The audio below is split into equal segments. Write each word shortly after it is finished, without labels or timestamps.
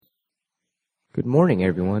Good morning,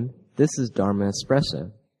 everyone. This is Dharma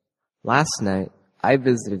Espresso. Last night, I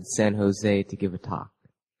visited San Jose to give a talk.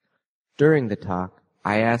 During the talk,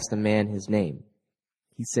 I asked a man his name.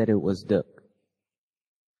 He said it was Duk.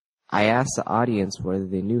 I asked the audience whether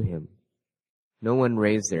they knew him. No one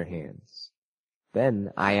raised their hands.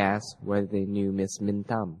 Then I asked whether they knew Miss Min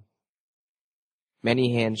Tam.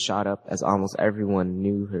 Many hands shot up as almost everyone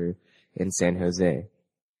knew her in San Jose.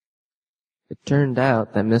 It turned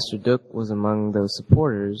out that Mr. Duk was among those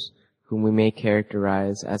supporters whom we may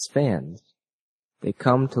characterize as fans. They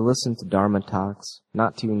come to listen to Dharma talks,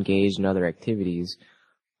 not to engage in other activities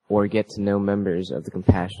or get to know members of the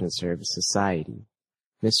Compassionate Service Society.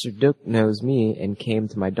 Mr. Duk knows me and came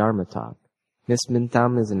to my Dharma talk. Miss Min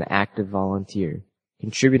Tam is an active volunteer,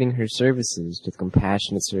 contributing her services to the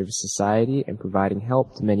Compassionate Service Society and providing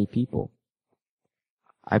help to many people.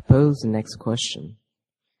 I pose the next question.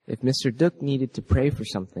 If Mr. Duk needed to pray for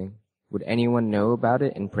something, would anyone know about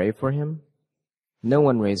it and pray for him? No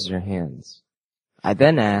one raised their hands. I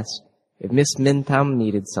then asked, if Miss Min Tam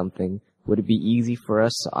needed something, would it be easy for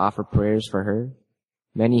us to offer prayers for her?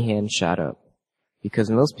 Many hands shot up, because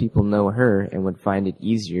most people know her and would find it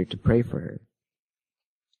easier to pray for her.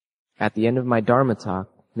 At the end of my Dharma talk,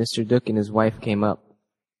 Mr. Duk and his wife came up.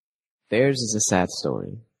 Theirs is a sad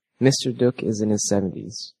story. Mr. Duk is in his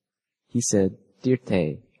 70s. He said, "Dear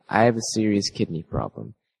Tay, I have a serious kidney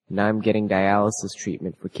problem, and I'm getting dialysis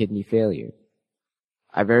treatment for kidney failure.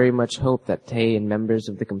 I very much hope that Tay and members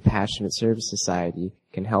of the Compassionate Service Society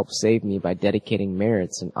can help save me by dedicating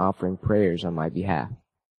merits and offering prayers on my behalf."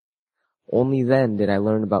 Only then did I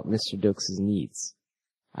learn about Mr. Duk's needs.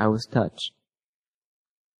 I was touched.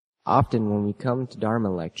 Often when we come to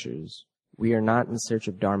Dharma lectures, we are not in search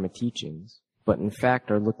of Dharma teachings, but in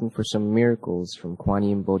fact are looking for some miracles from Kuan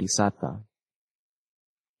Yin Bodhisattva.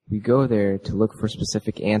 We go there to look for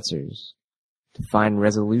specific answers, to find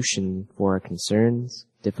resolution for our concerns,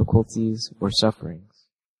 difficulties, or sufferings.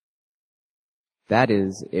 That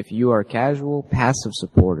is, if you are a casual, passive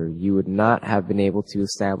supporter, you would not have been able to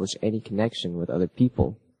establish any connection with other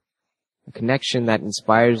people, a connection that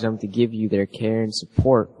inspires them to give you their care and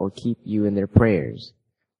support or keep you in their prayers.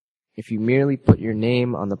 If you merely put your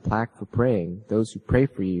name on the plaque for praying, those who pray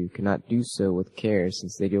for you cannot do so with care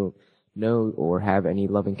since they don't know or have any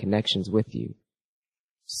loving connections with you.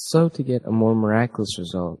 So to get a more miraculous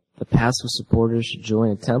result, the passive supporters should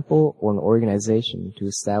join a temple or an organization to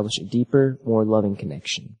establish a deeper, more loving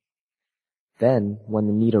connection. Then, when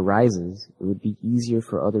the need arises, it would be easier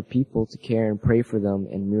for other people to care and pray for them,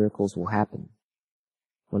 and miracles will happen.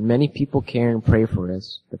 When many people care and pray for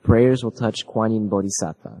us, the prayers will touch Kuan Yin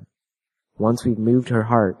Bodhisattva. Once we've moved her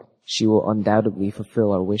heart, she will undoubtedly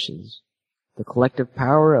fulfill our wishes. The collective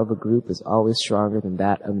power of a group is always stronger than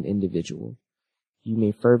that of an individual. You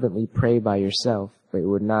may fervently pray by yourself, but it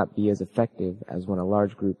would not be as effective as when a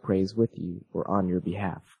large group prays with you or on your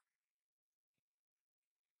behalf.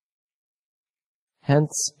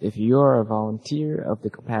 Hence, if you are a volunteer of the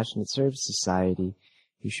Compassionate Service Society,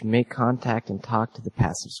 you should make contact and talk to the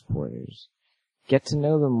passive supporters. Get to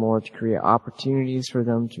know them more to create opportunities for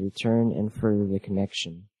them to return and further the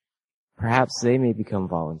connection. Perhaps they may become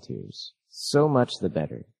volunteers. So much the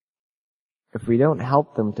better. If we don't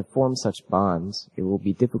help them to form such bonds, it will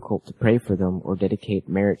be difficult to pray for them or dedicate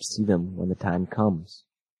merits to them when the time comes.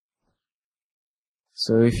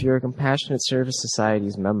 So if you're a Compassionate Service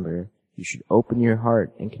Society's member, you should open your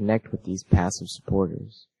heart and connect with these passive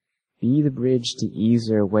supporters. Be the bridge to ease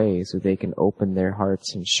their way so they can open their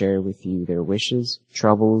hearts and share with you their wishes,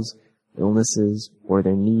 troubles, illnesses, or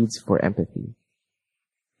their needs for empathy.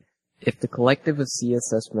 If the collective of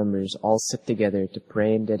CSS members all sit together to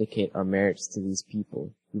pray and dedicate our merits to these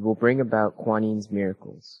people, we will bring about Kuan Yin's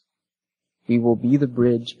miracles. We will be the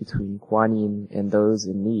bridge between Kuan Yin and those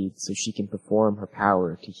in need so she can perform her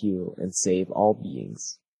power to heal and save all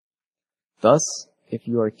beings. Thus, if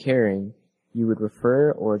you are caring, you would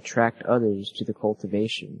refer or attract others to the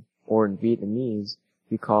cultivation, or in Vietnamese,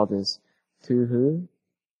 we call this Tu Hu.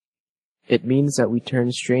 It means that we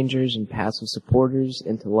turn strangers and passive supporters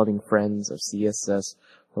into loving friends of CSS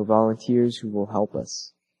or volunteers who will help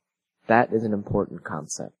us. That is an important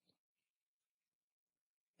concept.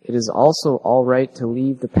 It is also all right to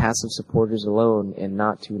leave the passive supporters alone and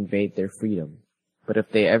not to invade their freedom. But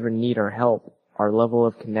if they ever need our help, our level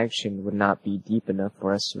of connection would not be deep enough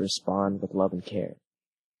for us to respond with love and care.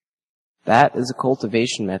 That is a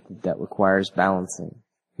cultivation method that requires balancing.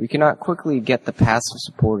 We cannot quickly get the passive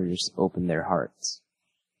supporters to open their hearts.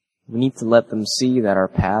 We need to let them see that our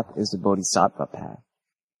path is the Bodhisattva path,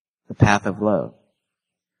 the path of love.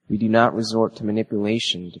 We do not resort to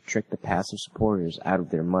manipulation to trick the passive supporters out of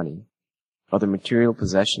their money. other material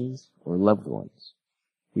possessions, or loved ones.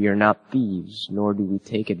 We are not thieves, nor do we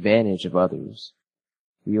take advantage of others.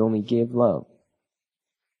 We only give love.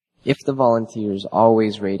 If the volunteers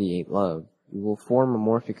always radiate love, we will form a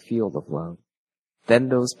morphic field of love. Then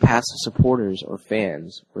those passive supporters or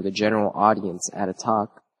fans, or the general audience at a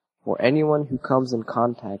talk, or anyone who comes in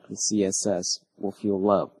contact with CSS will feel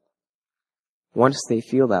love. Once they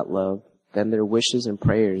feel that love, then their wishes and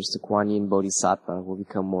prayers to Kuan Yin Bodhisattva will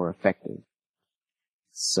become more effective.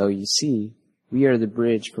 So you see, we are the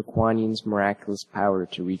bridge for Kuan Yin's miraculous power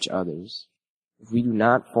to reach others. If we do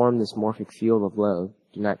not form this morphic field of love,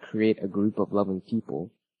 do not create a group of loving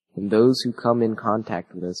people, then those who come in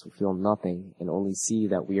contact with us will feel nothing and only see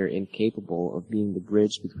that we are incapable of being the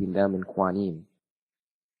bridge between them and Kuan Yin.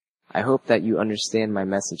 I hope that you understand my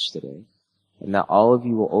message today, and that all of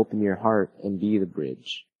you will open your heart and be the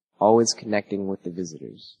bridge, always connecting with the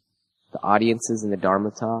visitors, the audiences in the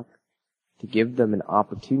Dharma talk, to give them an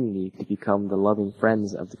opportunity to become the loving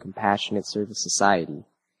friends of the Compassionate Service Society,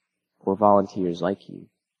 or volunteers like you.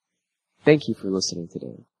 Thank you for listening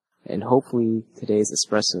today, and hopefully today's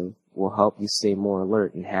espresso will help you stay more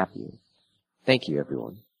alert and happy. Thank you,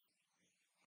 everyone.